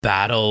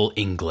Battle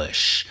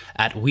English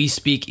at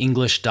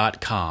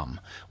WeSpeakEnglish.com,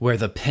 where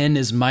the pen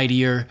is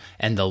mightier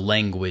and the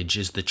language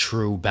is the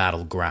true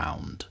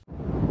battleground.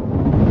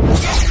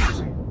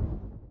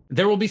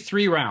 There will be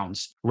 3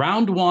 rounds.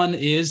 Round 1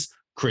 is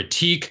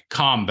critique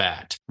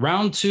combat.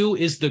 Round 2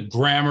 is the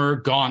grammar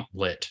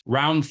gauntlet.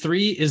 Round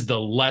 3 is the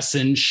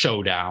lesson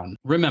showdown.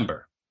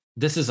 Remember,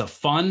 this is a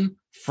fun,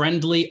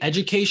 friendly,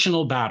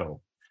 educational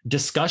battle.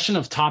 Discussion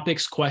of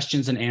topics,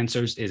 questions, and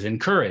answers is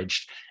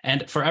encouraged.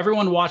 And for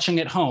everyone watching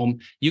at home,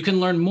 you can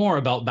learn more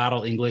about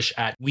Battle English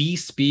at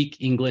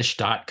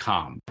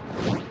WeSpeakEnglish.com.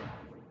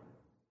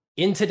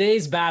 In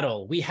today's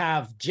battle, we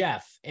have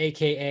Geoff,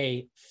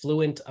 aka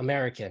Fluent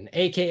American,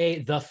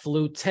 aka the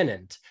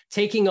Flutenant,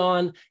 taking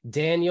on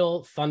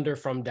Daniel Thunder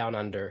from Down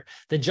Under.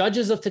 The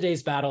judges of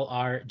today's battle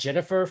are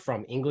Jennifer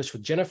from English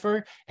with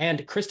Jennifer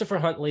and Christopher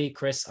Huntley,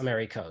 Chris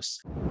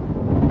Americos.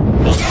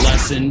 The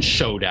lesson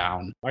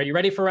showdown. Are you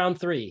ready for round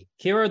 3?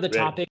 Here are the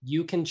topics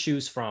you can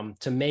choose from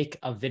to make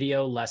a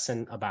video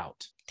lesson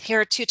about.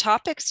 Here are 2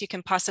 topics you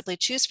can possibly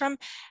choose from: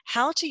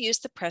 how to use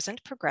the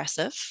present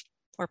progressive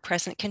or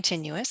present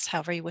continuous,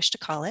 however you wish to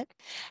call it,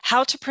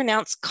 how to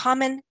pronounce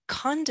common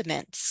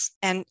condiments.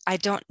 And I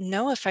don't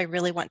know if I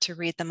really want to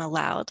read them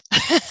aloud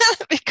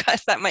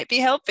because that might be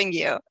helping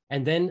you.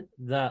 And then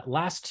the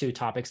last 2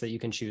 topics that you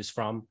can choose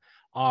from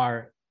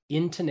are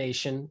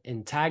intonation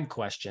in tag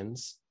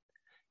questions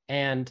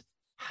and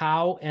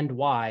how and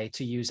why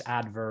to use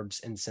adverbs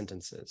in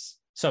sentences.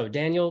 So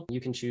Daniel,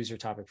 you can choose your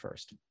topic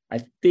first.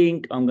 I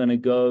think I'm going to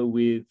go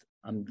with,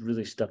 I'm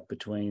really stuck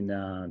between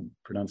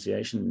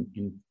pronunciation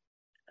in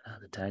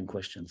the tag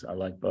questions. I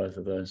like both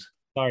of those.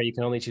 Sorry, you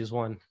can only choose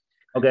one.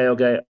 Okay.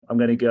 I'm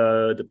going to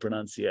go the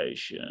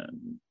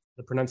pronunciation.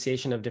 The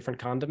pronunciation of different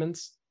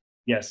condiments?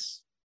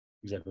 Yes,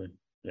 exactly.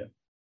 Yeah.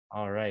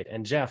 All right.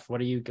 And Geoff,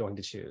 what are you going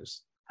to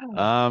choose?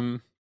 I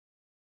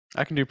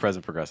can do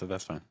present progressive.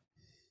 That's fine.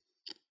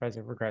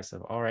 Present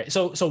progressive. All right.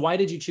 So why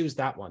did you choose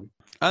that one?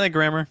 I think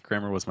grammar.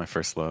 Grammar was my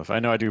first love. I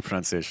know I do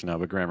pronunciation now,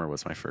 but grammar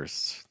was my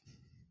first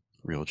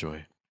real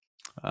joy.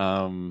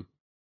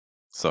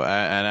 So I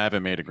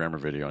haven't made a grammar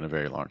video in a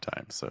very long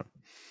time, so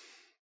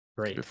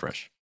great. It's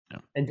fresh. Yeah.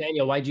 And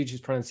Daniel, why did you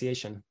choose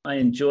pronunciation? I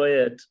enjoy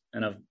it,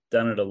 and I've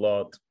done it a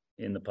lot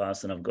in the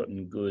past, and I've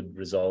gotten good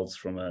results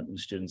from it, and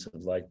students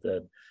have liked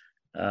that.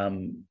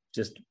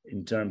 Just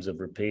in terms of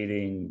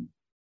repeating,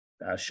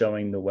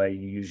 showing the way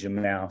you use your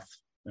mouth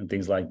and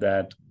things like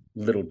that,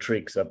 little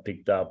tricks I've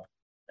picked up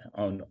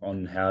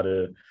on how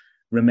to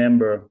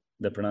remember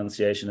the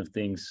pronunciation of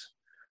things.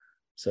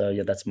 So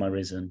yeah, that's my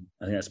reason.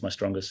 I think that's my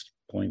strongest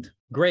point.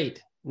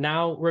 Great.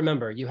 Now,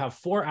 remember, you have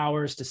 4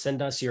 hours to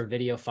send us your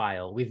video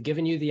file. We've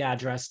given you the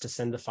address to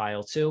send the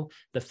file to.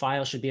 The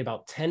file should be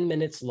about 10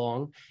 minutes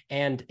long,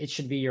 and it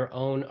should be your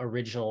own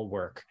original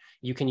work.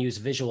 You can use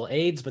visual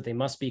aids, but they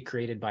must be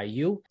created by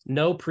you.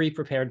 No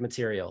pre-prepared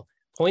material.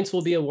 Points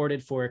will be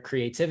awarded for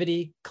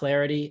creativity,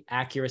 clarity,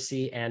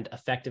 accuracy, and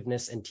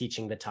effectiveness in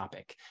teaching the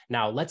topic.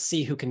 Now, let's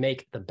see who can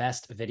make the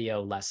best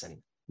video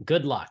lesson.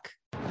 Good luck.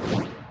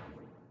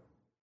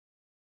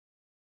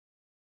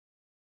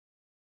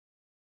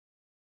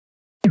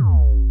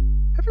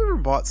 Have you ever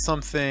bought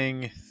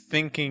something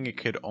thinking it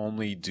could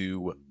only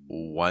do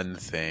one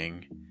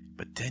thing,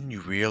 but then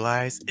you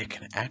realize it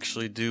can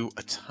actually do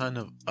a ton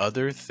of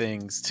other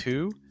things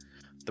too?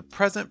 The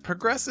present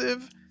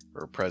progressive,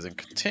 or present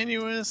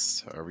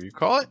continuous, however you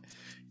call it,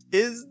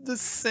 is the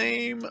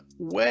same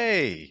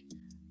way.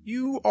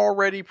 You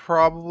already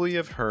probably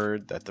have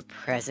heard that the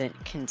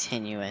present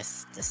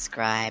continuous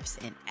describes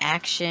an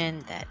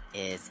action that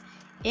is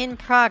in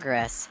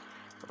progress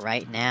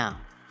right now.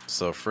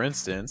 So for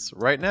instance,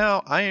 right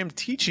now I am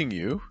teaching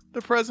you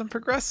the present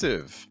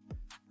progressive.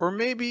 Or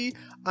maybe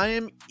I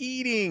am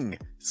eating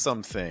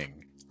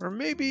something. Or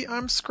maybe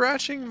I'm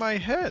scratching my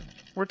head.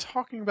 We're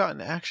talking about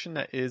an action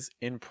that is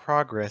in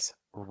progress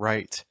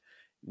right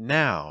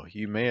now.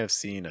 You may have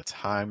seen a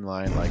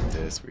timeline like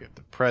this. We have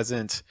the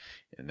present,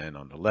 and then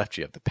on the left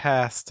you have the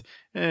past,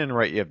 and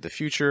right you have the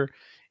future,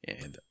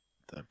 and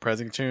the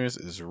present continuous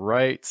is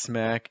right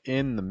smack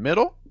in the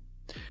middle.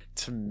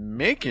 To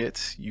make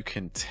it, you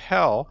can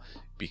tell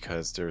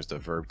because there's the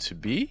verb to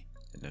be,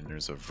 and then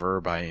there's a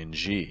verb ing.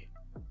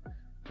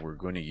 We're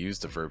going to use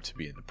the verb to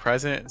be in the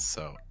present,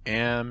 so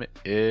am,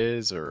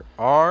 is, or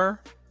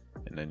are,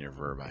 and then your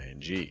verb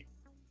ing.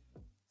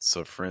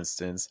 So for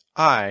instance,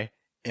 I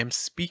am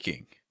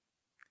speaking.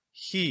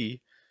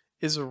 He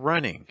is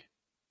running.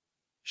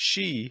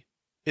 She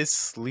is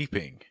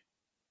sleeping.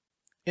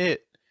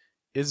 It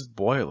is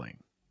boiling.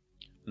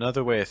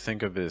 Another way to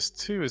think of this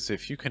too is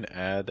if you can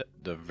add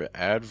the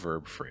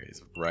adverb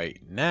phrase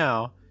right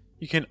now,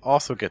 you can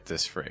also get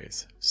this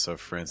phrase. So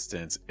for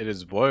instance, it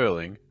is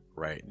boiling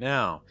right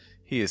now.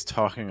 He is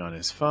talking on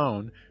his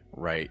phone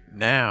right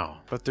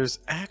now. But there's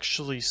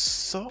actually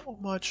so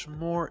much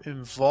more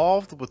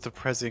involved with the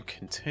present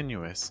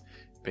continuous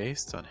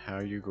based on how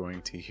you're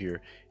going to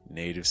hear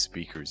native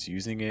speakers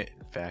using it.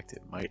 In fact,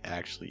 it might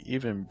actually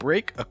even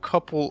break a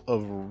couple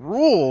of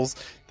rules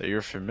that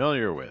you're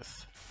familiar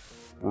with.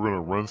 We're going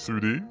to run through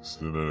these,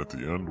 and then at the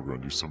end, we're going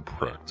to do some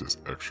practice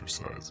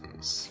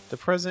exercises. The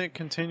present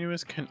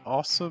continuous can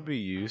also be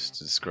used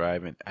to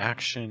describe an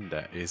action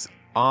that is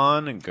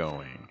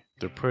ongoing.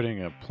 They're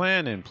putting a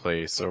plan in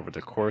place over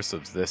the course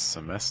of this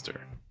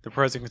semester. The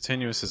present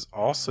continuous is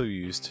also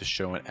used to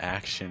show an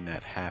action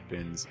that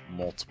happens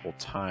multiple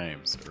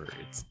times, or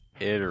it's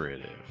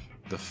iterative.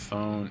 The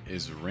phone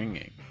is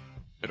ringing.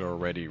 It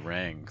already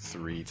rang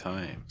 3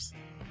 times.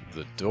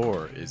 The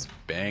door is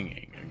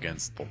banging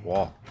against the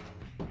wall.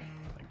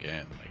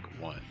 Again,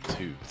 like 1,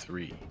 2,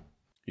 3.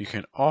 You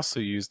can also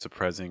use the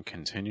present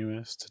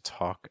continuous to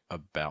talk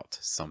about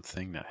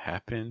something that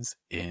happens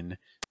in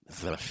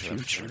the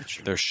future.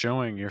 They're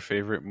showing your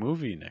favorite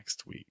movie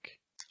next week.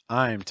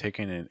 I'm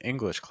taking an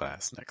English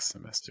class next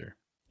semester.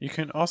 You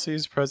can also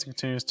use present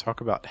continuous to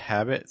talk about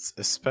habits,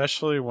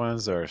 especially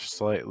ones that are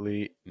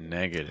slightly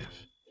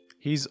negative.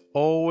 He's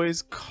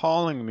always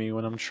calling me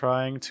when I'm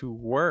trying to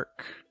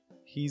work.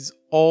 He's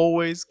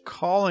always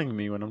calling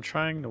me when I'm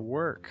trying to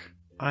work.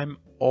 I'm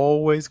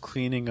always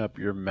cleaning up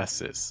your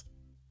messes.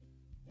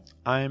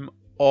 I'm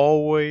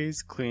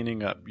always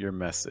cleaning up your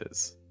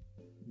messes.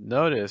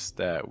 Notice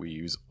that we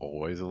use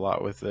always a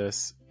lot with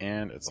this,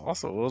 and it's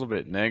also a little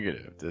bit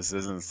negative. This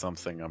isn't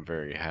something I'm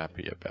very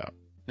happy about.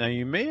 Now,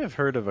 you may have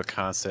heard of a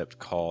concept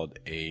called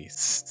a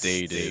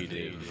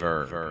stative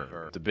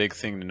verb. The big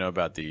thing to know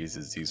about these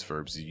is these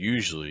verbs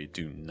usually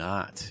do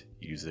not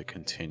use a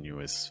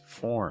continuous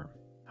form.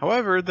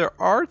 However, there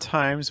are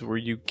times where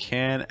you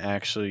can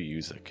actually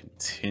use a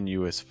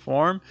continuous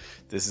form.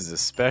 This is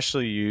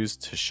especially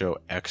used to show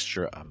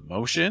extra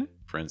emotion.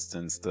 For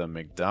instance, the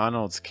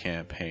McDonald's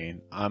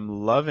campaign, I'm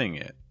loving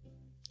it.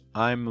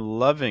 I'm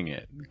loving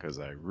it because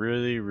I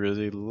really,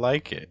 really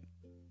like it,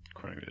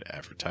 according to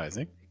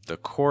advertising. The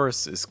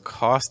course is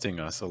costing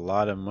us a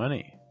lot of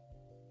money.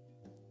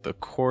 The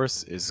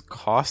course is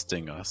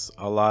costing us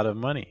a lot of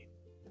money.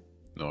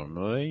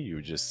 Normally, you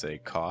would just say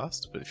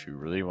cost, but if you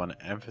really want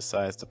to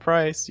emphasize the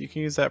price, you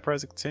can use that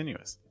present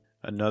continuous.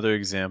 Another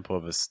example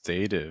of a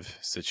stative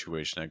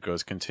situation that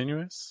goes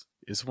continuous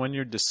is when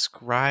you're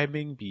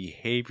describing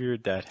behavior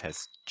that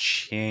has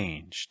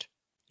changed.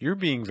 You're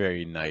being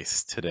very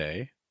nice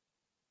today.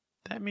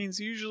 That means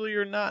usually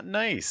you're not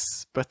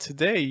nice, but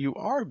today you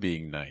are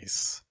being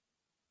nice.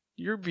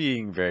 You're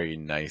being very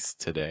nice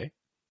today.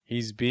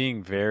 He's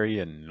being very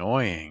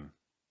annoying.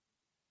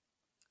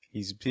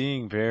 He's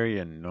being very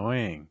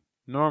annoying.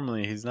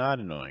 Normally he's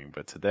not annoying,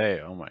 but today,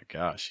 oh my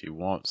gosh, he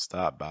won't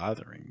stop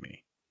bothering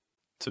me.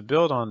 To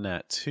build on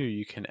that too,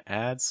 you can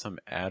add some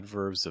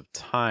adverbs of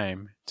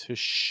time to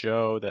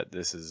show that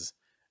this is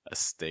a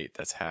state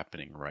that's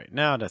happening right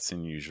now that's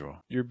unusual.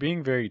 You're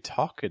being very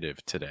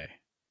talkative today.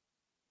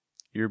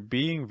 You're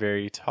being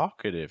very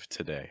talkative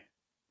today.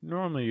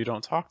 Normally you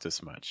don't talk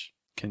this much.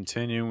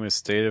 Continuing with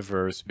stative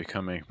verbs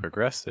becoming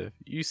progressive,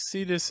 you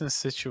see this in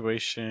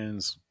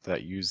situations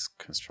that use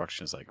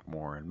constructions like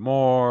more and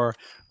more,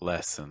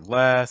 less and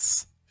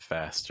less,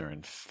 faster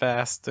and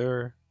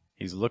faster.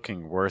 He's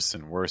looking worse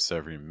and worse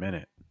every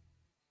minute.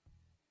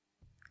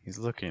 He's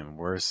looking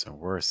worse and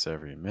worse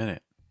every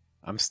minute.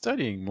 I'm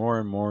studying more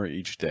and more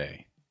each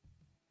day.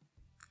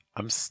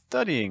 I'm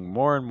studying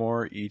more and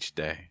more each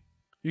day.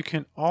 You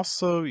can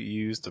also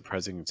use the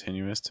present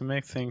continuous to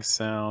make things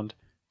sound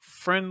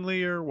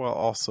friendlier while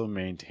also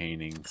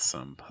maintaining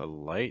some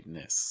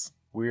politeness.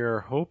 We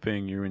are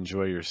hoping you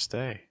enjoy your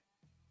stay.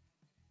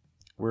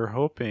 We're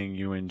hoping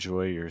you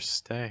enjoy your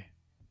stay.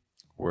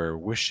 We're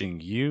wishing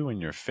you and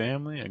your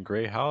family a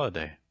great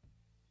holiday.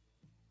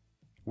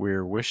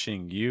 We're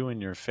wishing you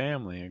and your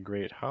family a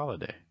great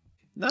holiday.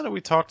 Now that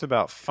we talked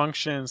about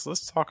functions,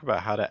 let's talk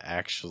about how to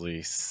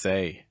actually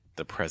say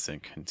the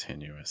present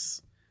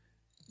continuous.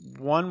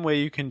 One way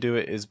you can do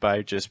it is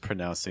by just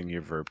pronouncing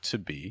your verb to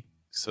be.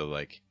 So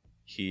like,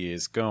 he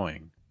is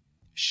going,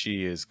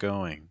 she is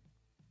going,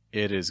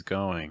 it is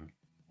going,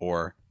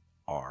 or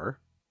are,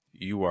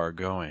 you are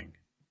going,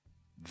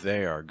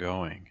 they are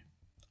going,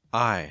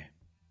 I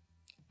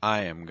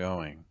am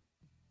going,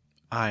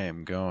 I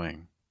am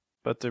going.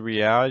 But the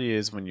reality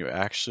is when you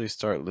actually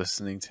start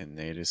listening to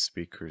native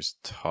speakers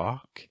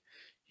talk,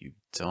 you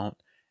don't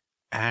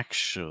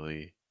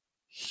actually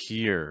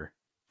hear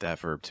that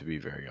verb to be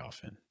very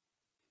often.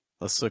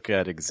 Let's look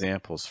at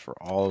examples for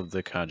all of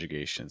the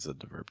conjugations of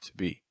the verb to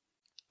be.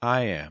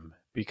 I am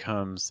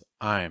becomes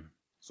I'm.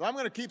 So I'm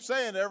going to keep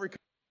saying every...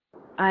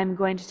 I'm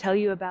going to tell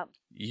you about...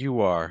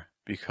 You are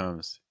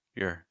becomes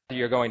you're.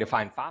 You're going to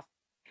find fossil.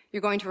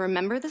 You're going to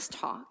remember this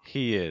talk.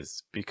 He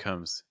is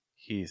becomes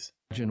he's.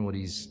 Imagine what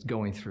he's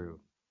going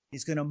through.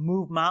 He's going to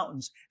move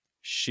mountains.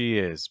 She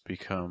is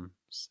becomes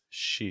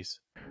she's.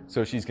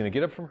 So she's going to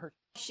get up from her...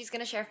 She's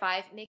going to share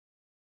 5.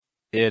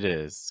 It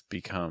is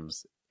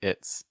becomes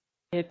it's.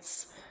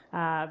 It's,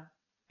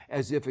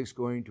 As if it's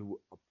going to...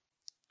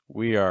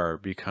 We are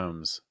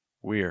becomes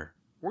we're.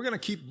 We're going to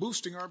keep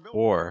boosting our bill.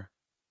 Or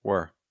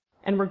were.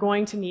 and we're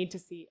going to need to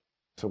see...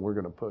 So we're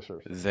going to push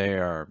her. They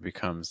are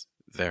becomes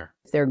there.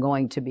 They're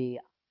going to be...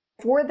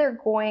 Or they're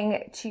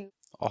going to...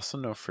 Also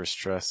note for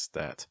stress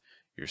that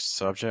your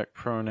subject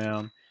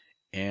pronoun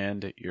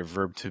and your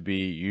verb to be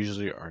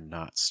usually are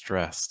not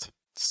stressed.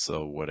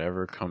 So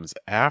whatever comes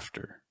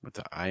after with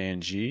the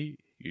ing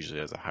usually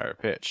has a higher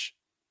pitch.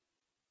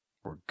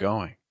 We're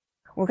going.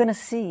 We're going to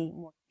see.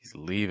 He's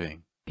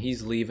leaving.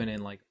 He's leaving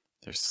in like...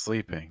 They're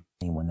sleeping.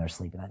 When they're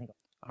sleeping, I think.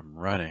 I'm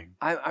running.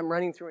 I'm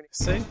running through it.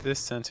 Say this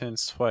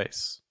sentence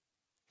twice.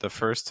 The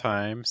first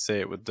time, say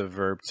it with the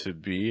verb to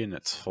be in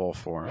its full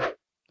form.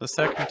 The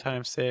second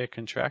time, say it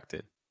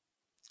contracted.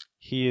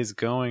 He is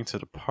going to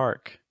the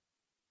park.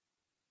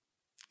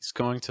 He's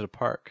going to the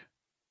park.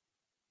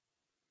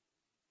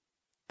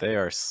 They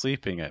are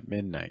sleeping at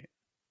midnight.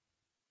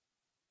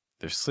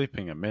 They're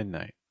sleeping at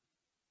midnight.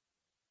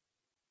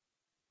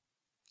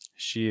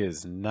 She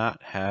is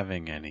not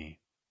having any.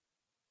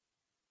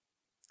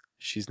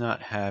 She's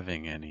not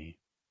having any.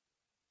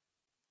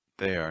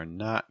 They are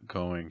not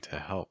going to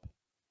help.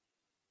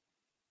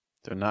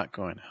 They're not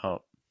going to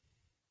help.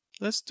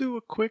 Let's do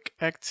a quick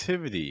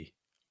activity.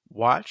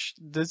 Watch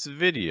this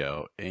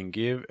video and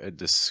give a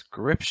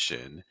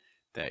description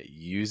that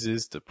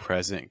uses the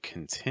present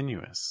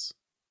continuous.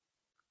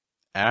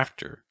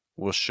 After,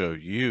 we'll show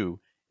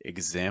you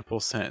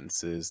example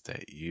sentences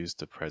that use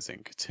the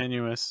present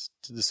continuous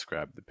to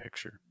describe the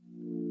picture.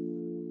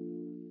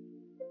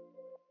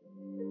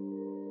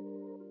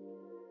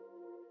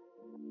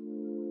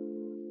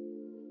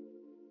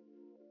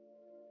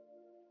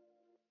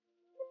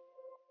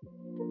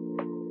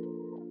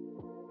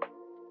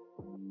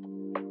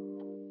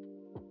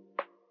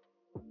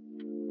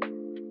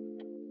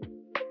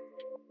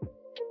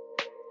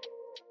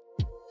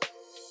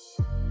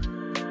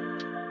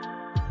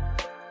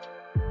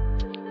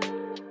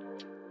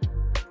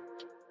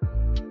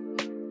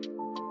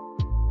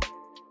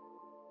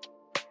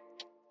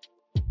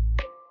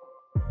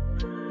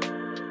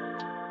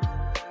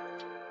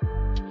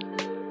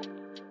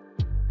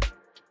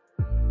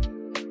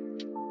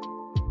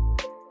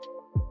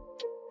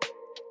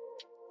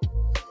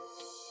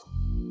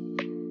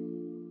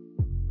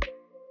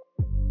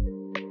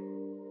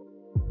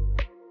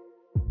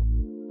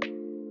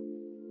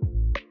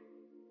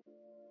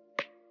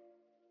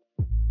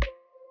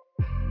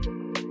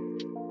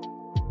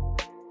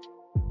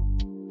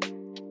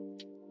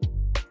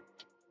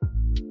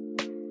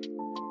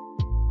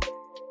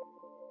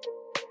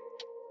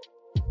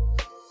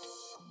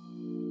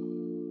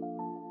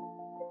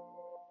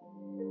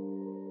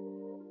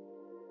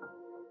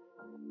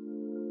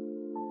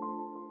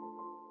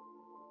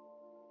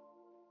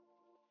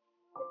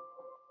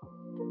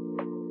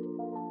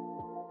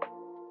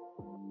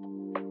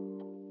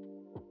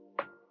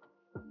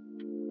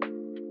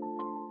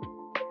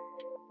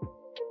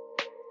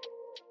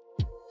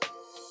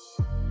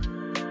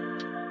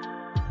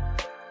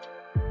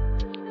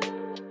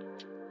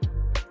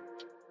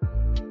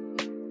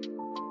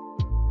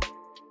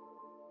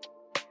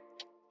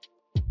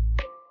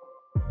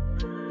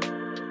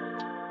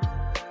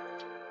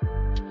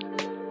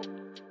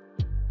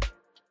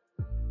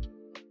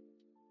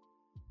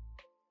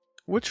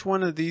 Which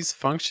one of these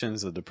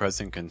functions of the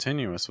present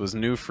continuous was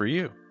new for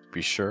you?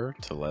 Be sure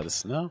to let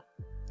us know.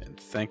 And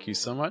thank you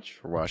so much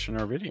for watching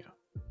our video.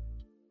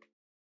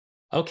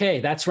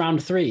 Okay, that's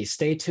round 3.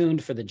 Stay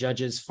tuned for the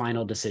judge's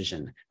final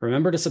decision.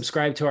 Remember to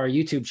subscribe to our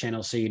YouTube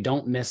channel so you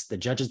don't miss the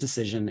judge's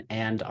decision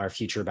and our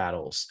future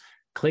battles.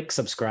 Click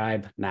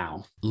subscribe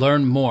now.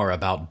 Learn more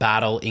about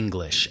Battle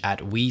English at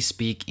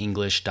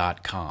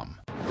WeSpeakEnglish.com.